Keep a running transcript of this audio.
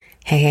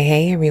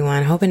Hey,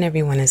 everyone. Hoping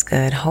everyone is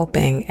good.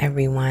 Hoping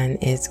everyone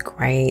is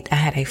great. I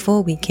had a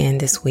full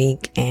weekend this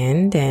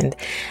weekend and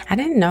I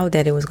didn't know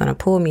that it was going to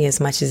pull me as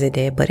much as it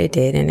did, but it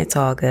did, and it's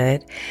all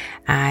good.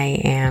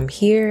 I am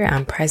here,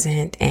 I'm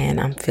present,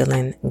 and I'm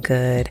feeling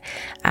good.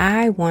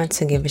 I want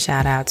to give a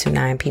shout out to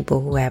 9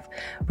 people who have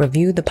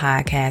reviewed the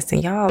podcast.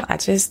 And y'all,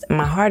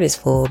 my heart is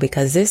full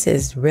because this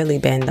has really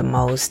been the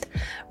most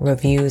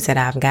reviews that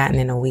I've gotten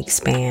in a week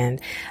span.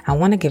 I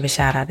want to give a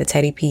shout out to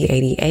Teddy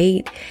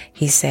P88.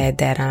 He said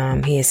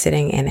that he is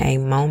sitting in a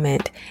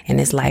moment in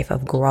his life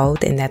of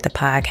growth and that the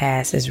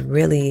podcast is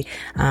really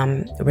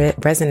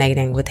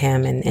resonating with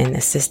him and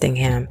assisting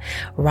him.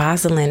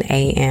 Rosalind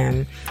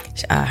AM,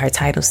 her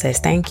title says,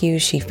 "Thank you."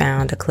 She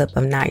found a clip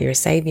of Not Your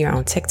Savior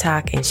on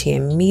TikTok and she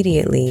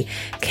immediately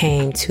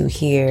came to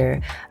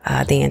hear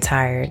the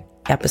entire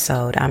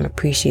episode. I'm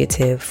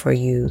appreciative for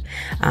you.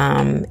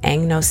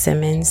 Agno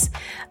Simmons,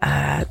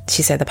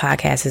 she said the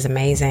podcast is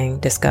amazing.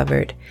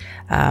 Discovered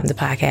the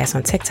podcast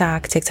on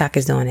TikTok. TikTok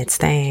is doing its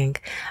thing.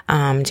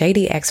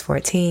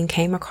 JDX14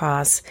 came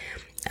across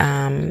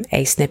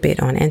a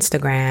snippet on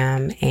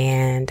Instagram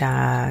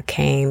and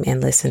came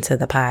and listened to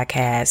the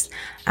podcast.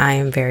 I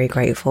am very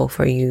grateful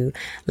for you.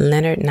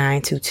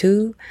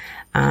 Leonard922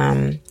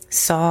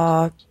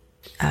 saw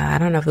I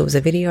don't know if it was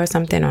a video or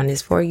something on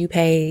his For You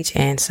page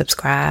and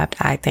subscribed.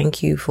 I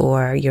thank you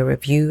for your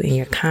review and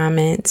your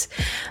comments.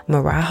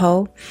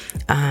 Marajo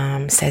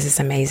says it's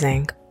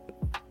amazing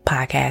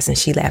podcast and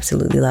she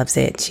absolutely loves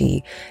it.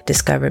 She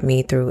discovered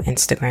me through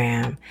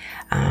Instagram.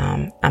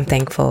 I'm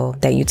thankful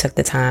that you took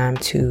the time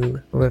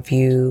to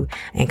review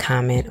and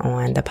comment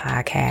on the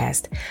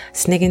podcast.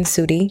 Sniggin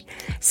Sudi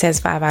says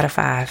 5 out of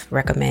 5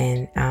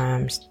 recommend.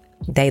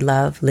 They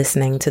love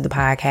listening to the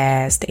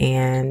podcast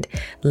and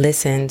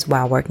listens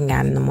while working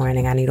out in the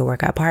morning. I need a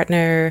workout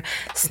partner.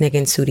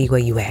 Sniggin Sudi,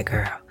 where you at,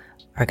 girl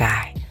or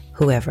guy,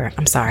 whoever.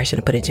 I'm sorry, I should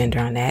have put a gender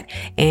on that.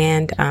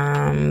 And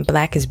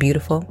Black is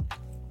Beautiful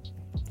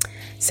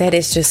said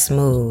it's just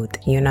smooth,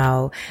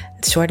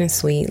 short and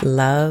sweet,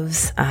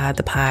 loves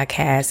the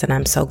podcast. And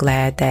I'm so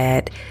glad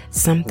that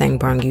something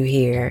brought you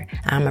here.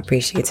 I'm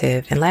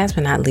appreciative. And last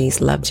but not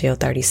least, Love Jill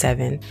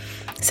 37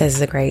 says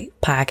it's a great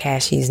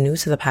podcast. She's new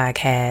to the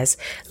podcast,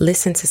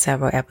 listened to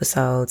several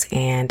episodes,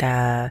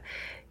 and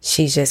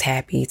she's just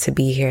happy to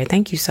be here.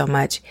 Thank you so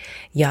much,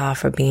 y'all,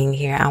 for being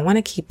here. I want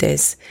to keep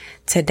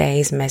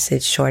today's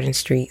message short and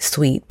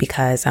sweet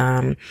because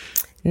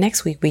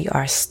next week, we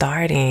are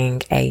starting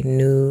a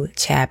new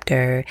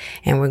chapter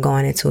and we're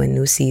going into a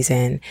new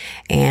season.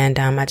 And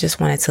I just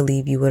wanted to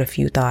leave you with a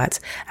few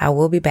thoughts. I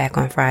will be back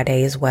on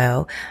Friday as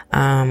well,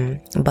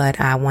 but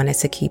I wanted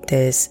to keep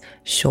this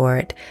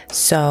short.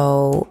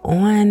 So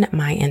on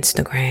my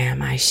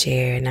Instagram, I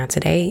shared, now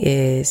today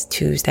is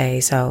Tuesday.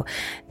 So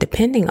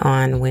depending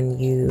on when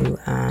you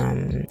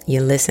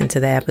listen to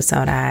the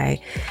episode,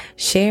 I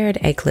shared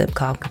a clip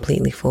called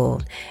Completely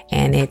Full.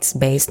 And it's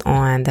based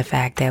on the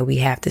fact that we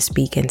have to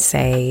speak and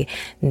say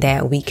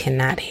that we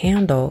cannot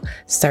handle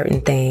certain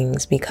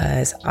things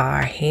because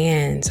our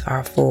hands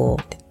are full.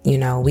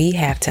 We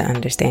have to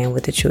understand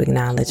with the true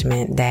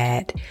acknowledgement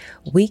that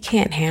we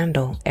can't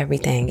handle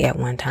everything at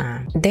one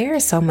time. There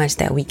is so much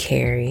that we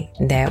carry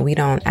that we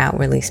don't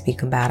outwardly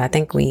speak about. I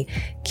think we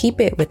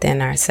keep it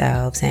within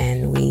ourselves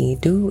and we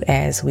do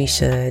as we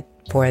should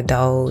for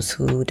those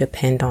who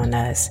depend on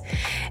us.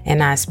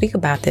 And I speak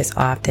about this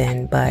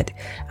often, but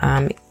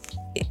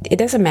it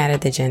doesn't matter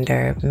the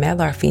gender,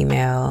 male or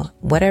female,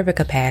 whatever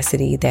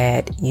capacity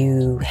that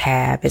you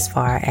have as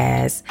far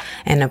as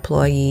an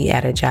employee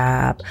at a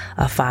job,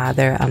 a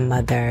father, a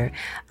mother,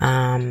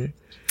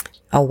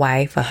 a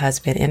wife, a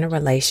husband in a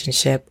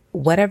relationship,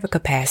 whatever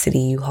capacity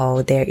you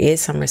hold, there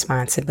is some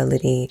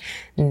responsibility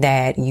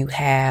that you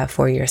have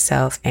for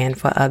yourself and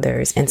for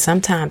others. And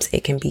sometimes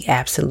it can be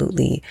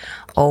absolutely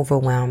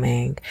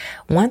overwhelming.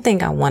 One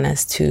thing I want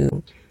us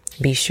to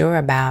be sure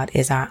about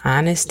is our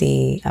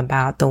honesty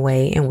about the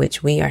way in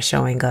which we are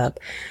showing up.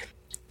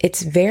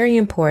 It's very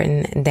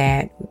important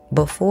that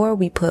before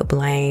we put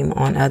blame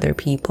on other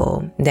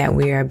people, that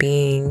we are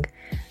being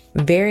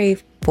very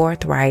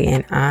forthright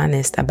and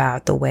honest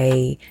about the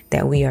way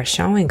that we are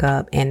showing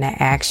up and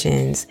the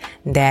actions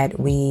that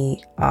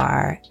we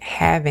are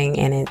having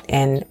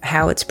and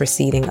how it's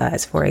preceding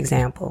us. For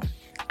example,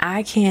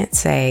 I can't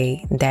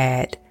say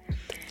that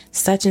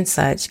such and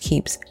such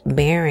keeps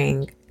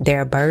bearing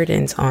their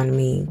burdens on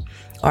me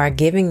or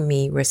giving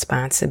me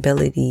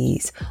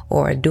responsibilities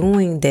or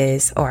doing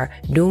this or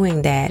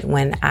doing that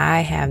when I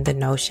have the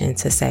notion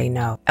to say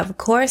no. Of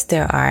course,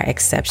 there are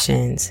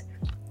exceptions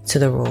to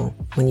the rule.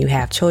 When you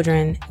have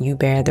children, you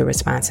bear the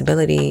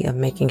responsibility of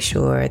making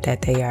sure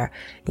that they are,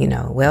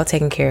 well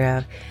taken care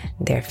of.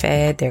 They're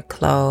fed, they're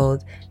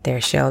clothed,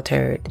 they're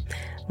sheltered.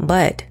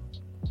 But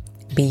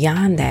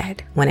beyond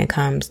that, when it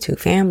comes to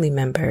family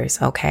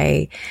members,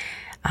 okay,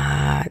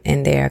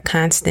 and their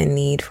constant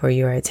need for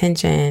your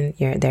attention,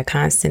 their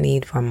constant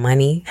need for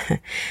money,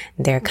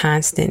 their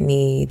constant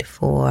need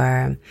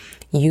for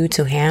you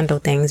to handle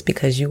things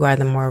because you are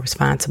the more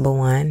responsible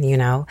one,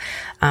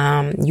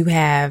 you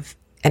have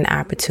an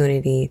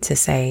opportunity to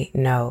say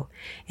no.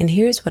 And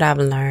here's what I've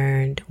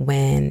learned: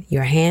 when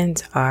your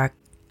hands are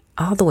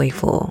all the way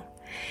full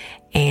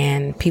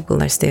and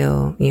people are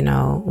still,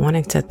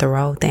 wanting to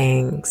throw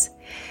things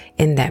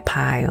in that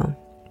pile,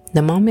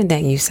 the moment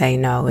that you say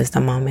no is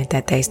the moment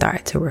that they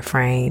start to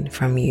refrain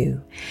from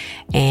you.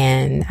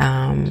 And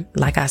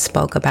like I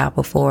spoke about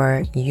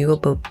before,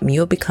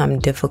 you'll become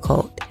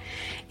difficult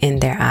in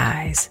their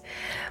eyes.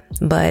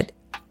 But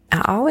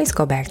I always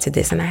go back to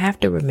this, and I have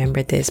to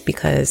remember this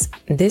because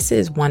this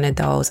is one of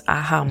those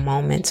aha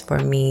moments for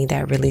me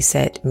that really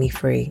set me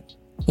free.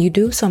 You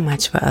do so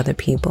much for other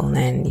people,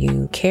 and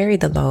you carry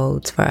the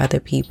loads for other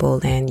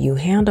people, and you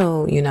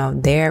handle,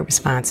 their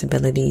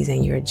responsibilities,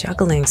 and you're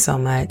juggling so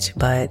much.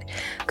 But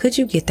could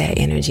you get that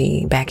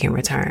energy back in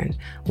return?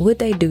 Would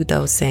they do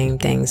those same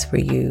things for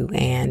you?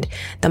 And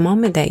the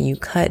moment that you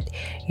cut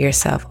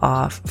yourself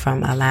off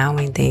from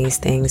allowing these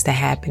things to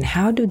happen,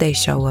 how do they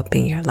show up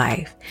in your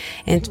life?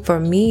 And for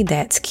me,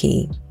 that's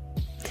key.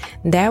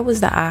 That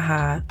was the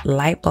aha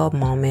light bulb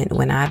moment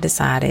when I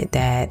decided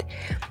that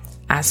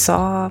I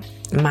saw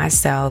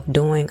myself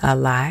doing a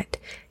lot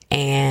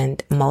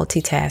and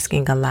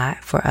multitasking a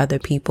lot for other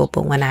people.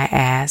 But when I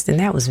asked, and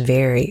that was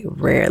very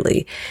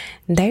rarely,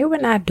 they were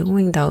not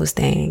doing those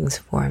things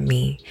for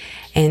me.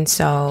 And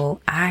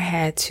so I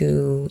had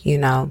to,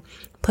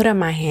 put up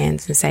my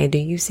hands and say, do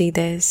you see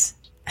this?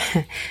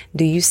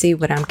 Do you see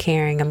what I'm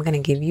carrying? I'm going to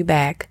give you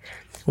back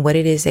what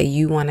it is that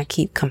you want to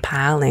keep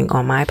compiling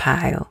on my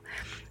pile.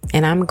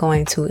 And I'm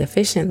going to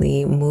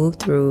efficiently move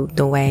through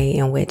the way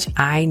in which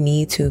I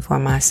need to for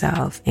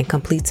myself and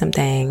complete some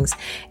things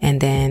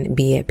and then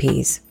be at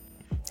peace.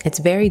 It's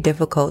very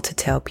difficult to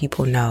tell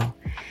people no.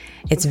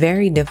 It's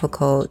very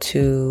difficult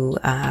to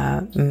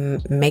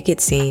make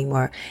it seem,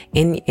 or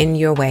in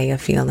your way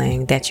of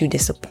feeling, that you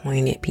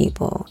disappointed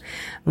people.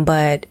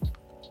 But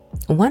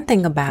one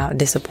thing about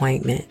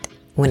disappointment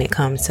when it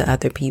comes to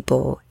other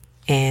people,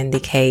 in the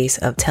case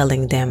of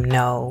telling them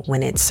no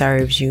when it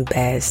serves you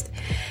best,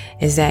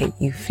 is that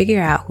you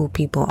figure out who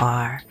people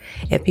are.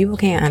 If people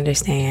can't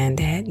understand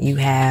that you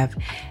have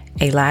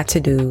a lot to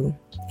do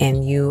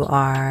and you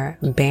are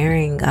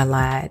bearing a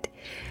lot,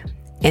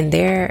 and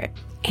their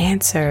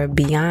answer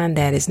beyond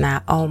that is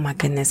not, oh my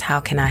goodness, how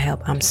can I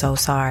help? I'm so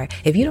sorry.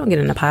 If you don't get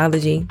an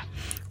apology,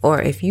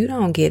 or if you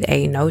don't get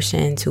a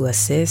notion to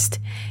assist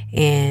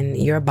in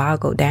your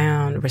boggled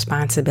down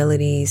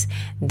responsibilities,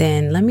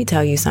 then let me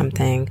tell you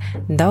something.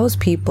 Those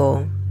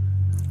people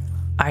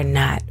are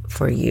not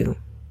for you.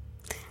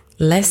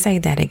 Let's say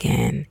that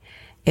again.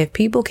 If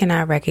people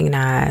cannot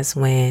recognize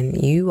when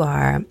you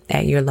are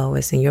at your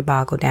lowest and you're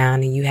boggled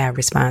down and you have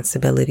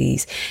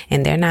responsibilities,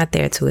 and they're not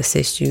there to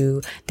assist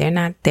you, they're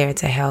not there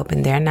to help,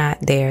 and they're not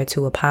there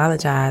to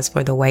apologize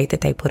for the weight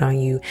that they put on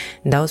you,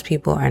 those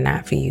people are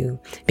not for you,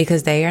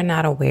 because they are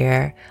not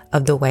aware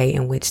of the way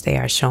in which they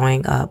are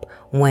showing up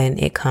when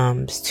it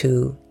comes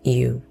to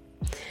you.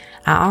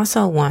 I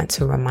also want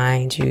to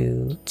remind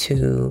you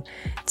to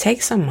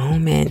take some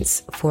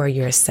moments for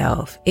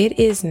yourself. It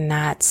is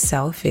not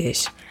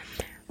selfish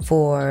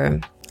for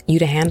you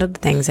to handle the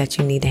things that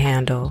you need to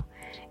handle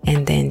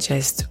and then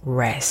just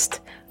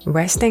rest.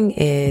 Resting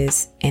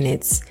is, in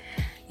its,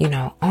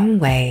 own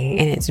way,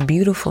 in its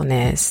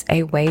beautifulness,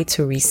 a way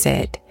to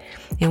reset.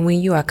 And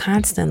when you are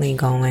constantly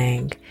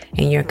going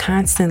and you're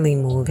constantly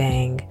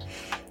moving,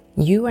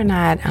 you are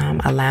not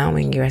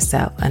allowing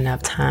yourself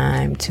enough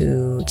time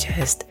to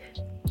just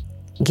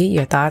get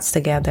your thoughts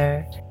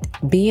together,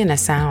 be in a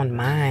sound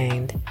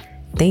mind,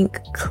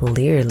 think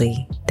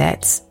clearly.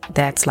 That's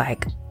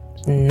like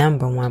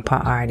number one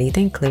priority.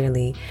 Think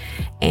clearly.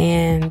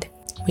 And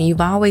when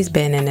you've always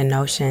been in the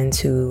notion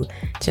to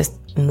just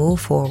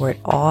move forward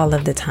all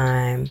of the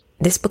time,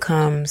 this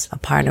becomes a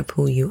part of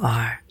who you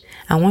are.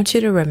 I want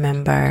you to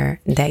remember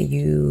that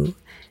you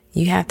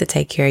have to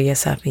take care of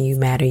yourself, and you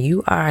matter.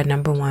 You are a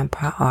number one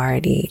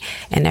priority,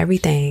 and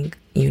everything,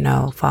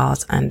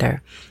 falls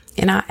under.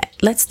 And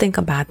let's think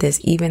about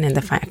this even in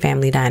the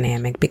family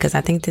dynamic, because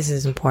I think this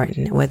is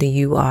important, whether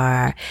you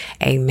are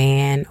a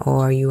man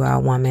or you are a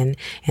woman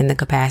in the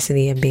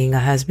capacity of being a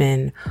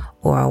husband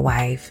or a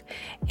wife.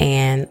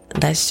 And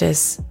let's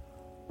just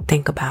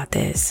think about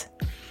this.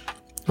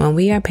 When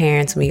we are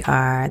parents, we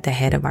are the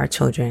head of our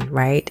children,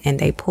 right? And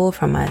they pull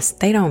from us.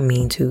 They don't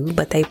mean to,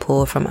 but they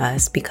pull from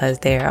us because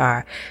there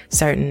are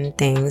certain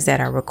things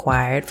that are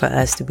required for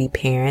us to be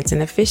parents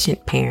and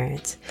efficient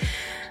parents.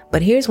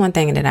 But here's one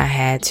thing that I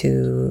had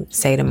to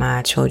say to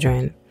my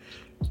children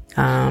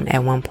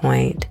at one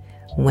point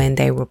when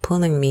they were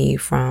pulling me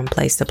from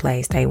place to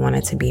place. They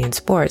wanted to be in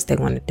sports. They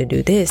wanted to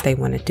do this. They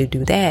wanted to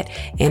do that.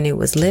 And it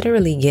was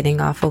literally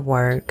getting off of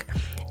work,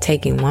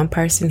 taking one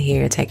person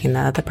here, taking the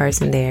other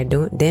person there,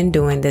 then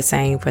doing the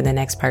same for the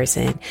next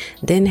person,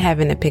 then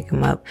having to pick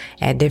them up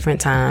at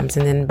different times.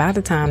 And then by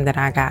the time that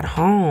I got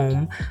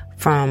home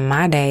from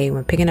my day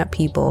when picking up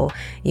people,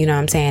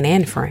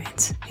 and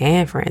friends,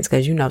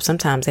 because,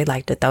 sometimes they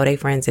like to throw their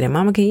friends in.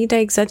 Mama, can you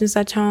take such and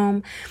such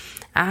home?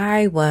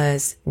 I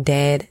was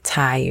dead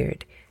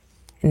tired,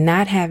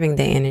 not having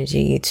the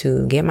energy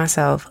to get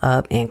myself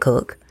up and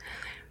cook,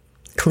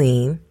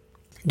 clean,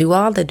 do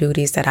all the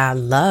duties that I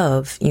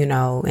love,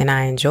 and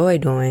I enjoy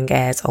doing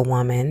as a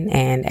woman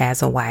and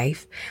as a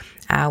wife.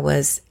 I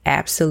was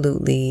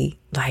absolutely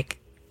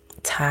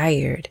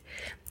tired.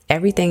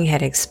 Everything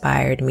had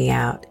expired me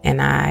out,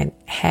 and I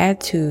had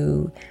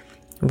to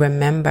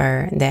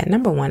remember that,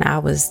 number one, I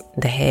was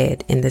the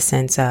head in the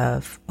sense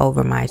of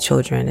over my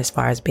children as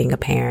far as being a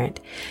parent.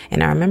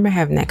 And I remember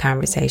having that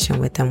conversation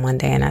with them one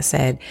day, and I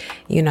said,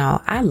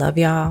 I love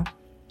y'all.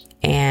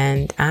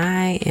 And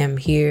I am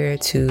here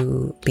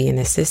to be an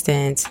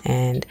assistant,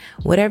 and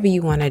whatever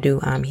you want to do,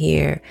 I'm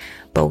here.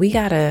 But we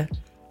gotta,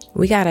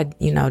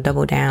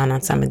 double down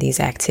on some of these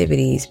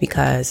activities,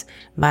 because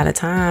by the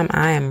time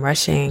I am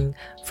rushing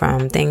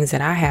from things that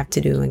I have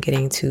to do and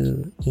getting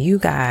to you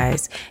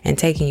guys and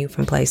taking you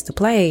from place to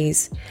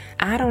place,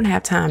 I don't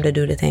have time to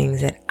do the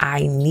things that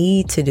I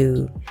need to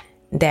do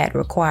that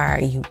require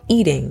you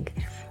eating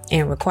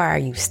and require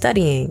you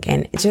studying.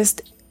 And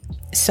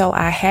so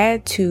I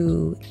had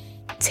to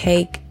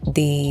take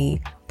the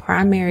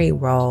primary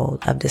role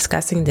of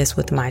discussing this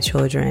with my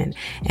children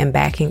and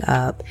backing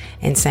up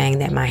and saying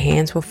that my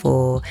hands were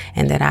full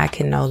and that I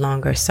can no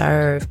longer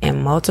serve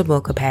in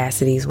multiple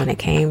capacities when it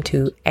came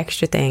to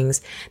extra things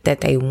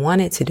that they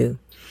wanted to do,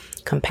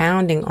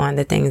 compounding on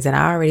the things that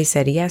I already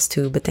said yes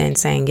to, but then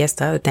saying yes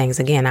to other things.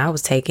 Again, I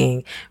was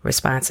taking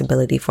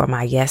responsibility for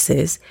my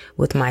yeses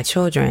with my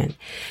children.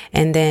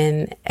 And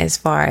then as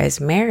far as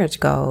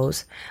marriage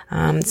goes,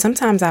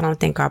 sometimes I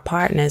don't think our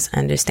partners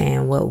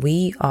understand what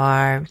we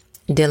are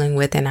dealing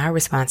with in our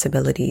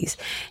responsibilities.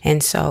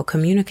 And so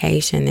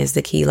communication is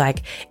the key.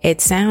 It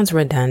sounds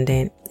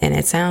redundant and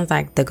it sounds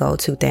like the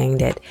go-to thing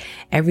that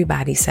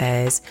everybody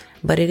says,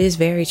 but it is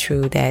very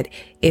true that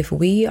if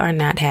we are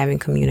not having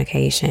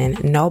communication,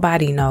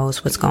 nobody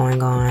knows what's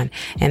going on.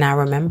 And I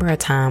remember a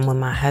time when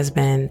my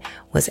husband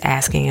was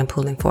asking and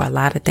pulling for a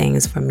lot of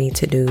things for me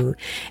to do.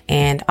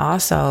 And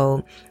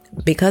also,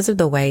 because of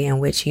the way in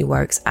which he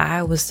works,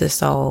 I was the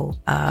sole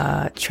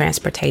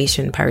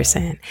transportation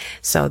person.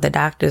 So the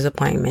doctor's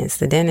appointments,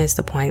 the dentist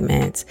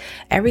appointments,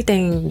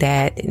 everything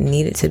that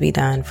needed to be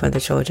done for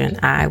the children,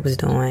 I was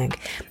doing.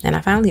 And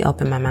I finally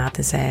opened my mouth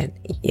and said,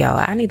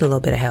 I need a little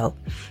bit of help.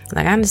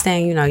 I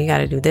understand, you got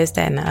to do this,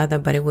 that, and the other,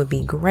 but it would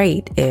be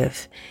great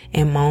if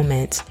in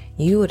moments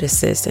you would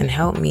assist and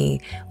help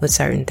me with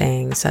certain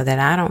things so that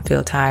I don't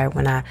feel tired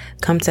when I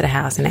come to the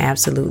house and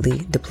absolutely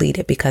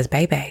depleted, because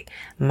baby,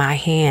 my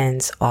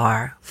hands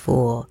are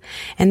full.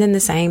 And then the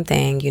same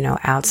thing,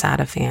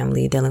 outside of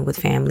family, dealing with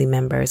family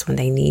members when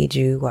they need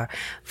you or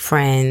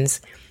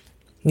friends.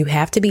 You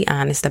have to be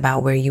honest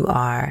about where you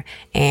are,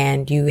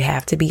 and you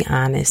have to be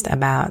honest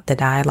about the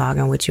dialogue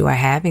in which you are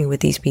having with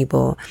these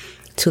people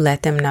to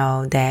let them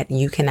know that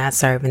you cannot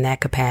serve in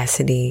that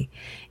capacity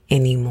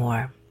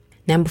anymore.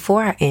 Now,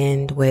 before I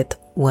end with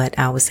what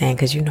I was saying,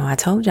 because I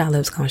told y'all it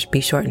was going to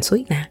be short and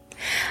sweet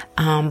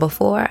now.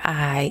 Before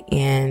I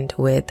end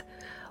with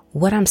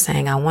what I'm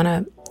saying, I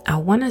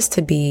want us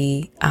to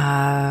be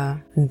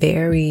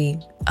very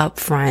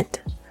upfront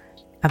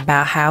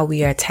about how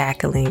we are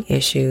tackling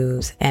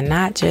issues, and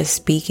not just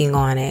speaking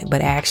on it,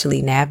 but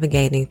actually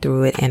navigating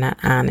through it in an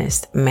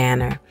honest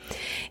manner.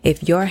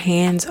 If your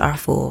hands are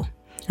full,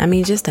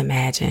 just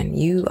imagine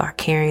you are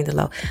carrying the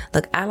load.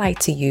 Look, I like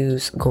to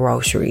use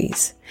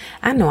groceries.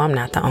 I know I'm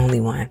not the only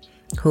one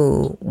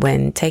who,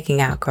 when taking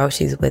out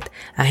groceries with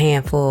a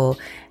handful,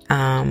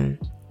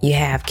 you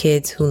have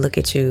kids who look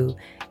at you,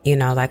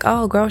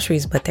 oh,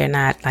 groceries, but they're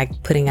not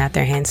putting out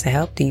their hands to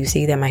help. Do you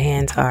see that my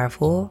hands are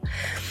full?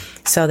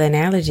 So the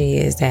analogy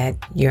is that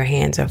your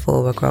hands are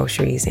full with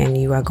groceries and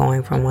you are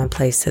going from one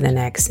place to the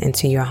next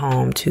into your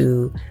home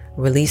to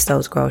release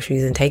those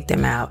groceries and take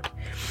them out.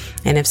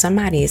 And if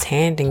somebody is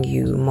handing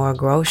you more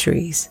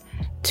groceries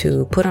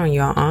to put on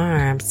your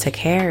arms to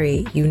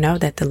carry, you know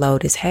that the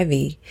load is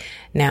heavy.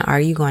 Now,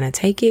 are you going to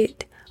take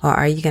it, or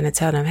are you going to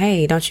tell them,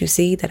 hey, don't you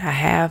see that I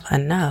have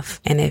enough?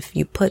 And if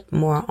you put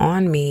more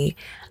on me,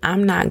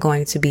 I'm not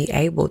going to be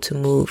able to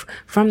move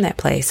from that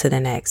place to the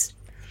next.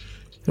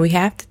 We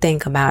have to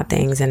think about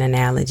things in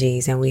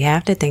analogies, and we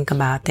have to think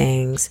about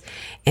things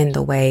in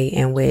the way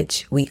in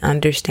which we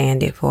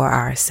understand it for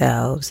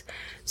ourselves.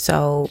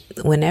 So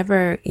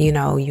whenever,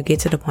 you get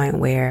to the point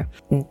where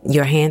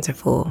your hands are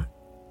full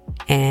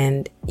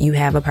and you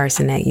have a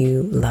person that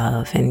you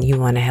love and you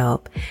want to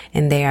help,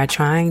 and they are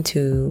trying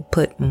to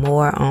put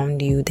more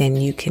on you than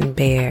you can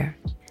bear,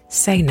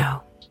 say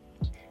no.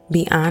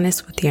 Be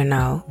honest with your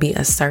no. Be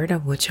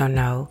assertive with your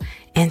no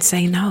and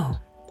say no.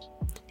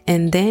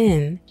 And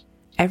then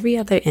every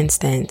other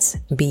instance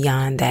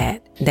beyond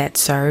that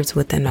serves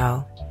with the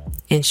no,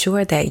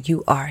 ensure that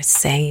you are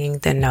saying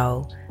the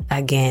no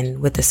again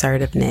with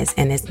assertiveness.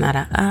 And it's not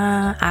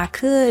I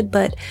could,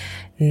 but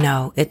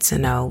no, it's a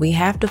no. We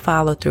have to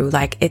follow through.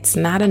 It's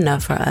not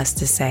enough for us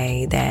to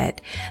say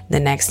that the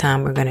next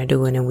time we're going to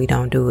do it and we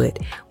don't do it.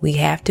 We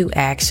have to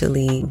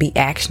actually be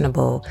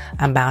actionable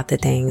about the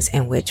things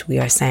in which we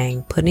are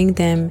saying, putting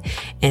them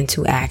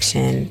into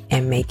action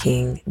and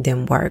making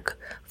them work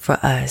for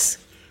us.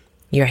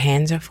 Your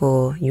hands are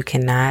full. You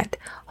cannot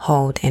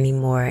hold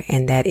anymore.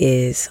 And that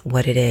is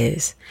what it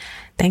is.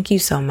 Thank you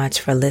so much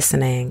for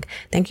listening.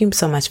 Thank you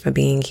so much for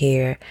being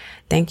here.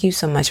 Thank you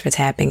so much for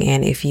tapping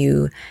in. If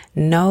you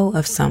know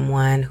of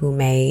someone who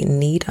may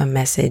need a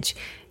message,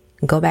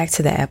 go back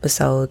to the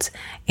episodes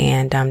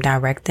and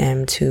direct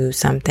them to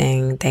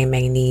something they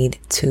may need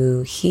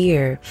to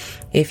hear.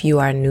 If you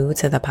are new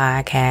to the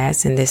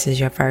podcast and this is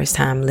your first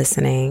time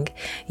listening,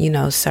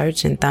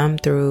 search and thumb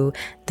through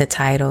the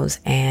titles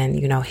and,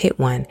 hit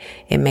one.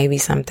 It may be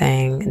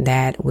something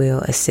that will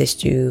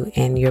assist you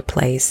in your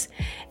place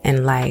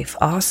in life.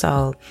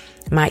 Also,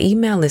 my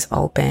email is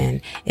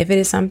open. If it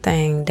is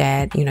something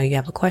that, you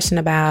have a question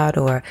about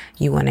or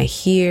you want to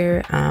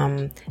hear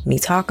me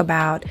talk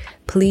about,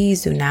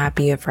 please do not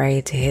be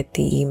afraid to hit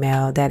the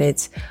email. That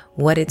it's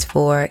what it's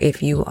for.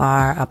 If you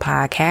are a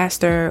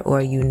podcaster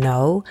or you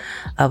know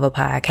of a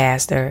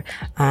podcaster,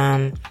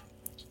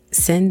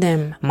 send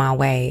them my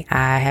way.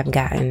 I have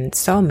gotten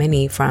so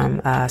many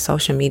from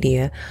social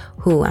media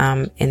who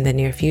in the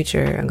near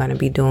future are going to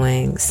be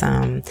doing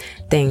some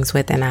things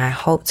with, and I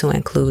hope to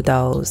include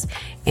those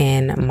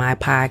in my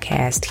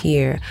podcast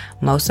here.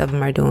 Most of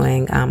them are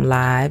doing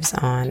lives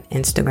on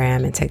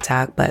Instagram and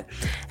TikTok, but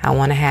I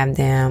want to have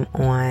them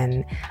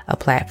on a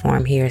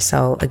platform here.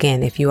 So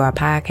again, if you are a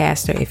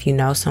podcaster, if you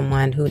know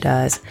someone who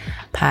does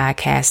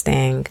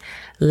podcasting,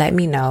 let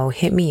me know,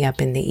 hit me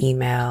up in the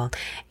email.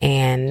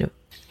 And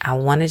I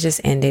want to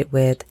just end it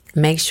with,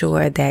 make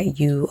sure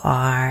that you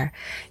are,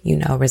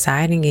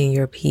 residing in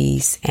your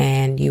peace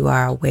and you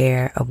are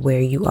aware of where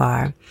you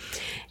are.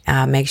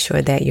 Make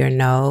sure that your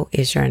no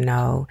is your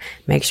no.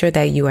 Make sure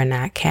that you are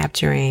not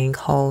capturing,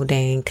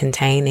 holding,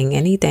 containing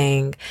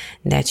anything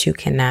that you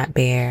cannot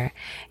bear.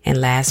 And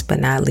last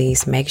but not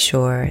least, make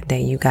sure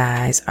that you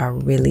guys are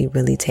really,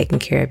 really taking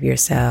care of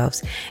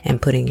yourselves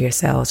and putting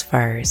yourselves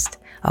first.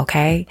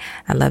 Okay?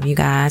 I love you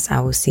guys. I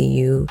will see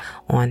you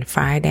on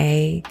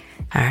Friday.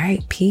 All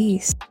right.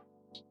 Peace.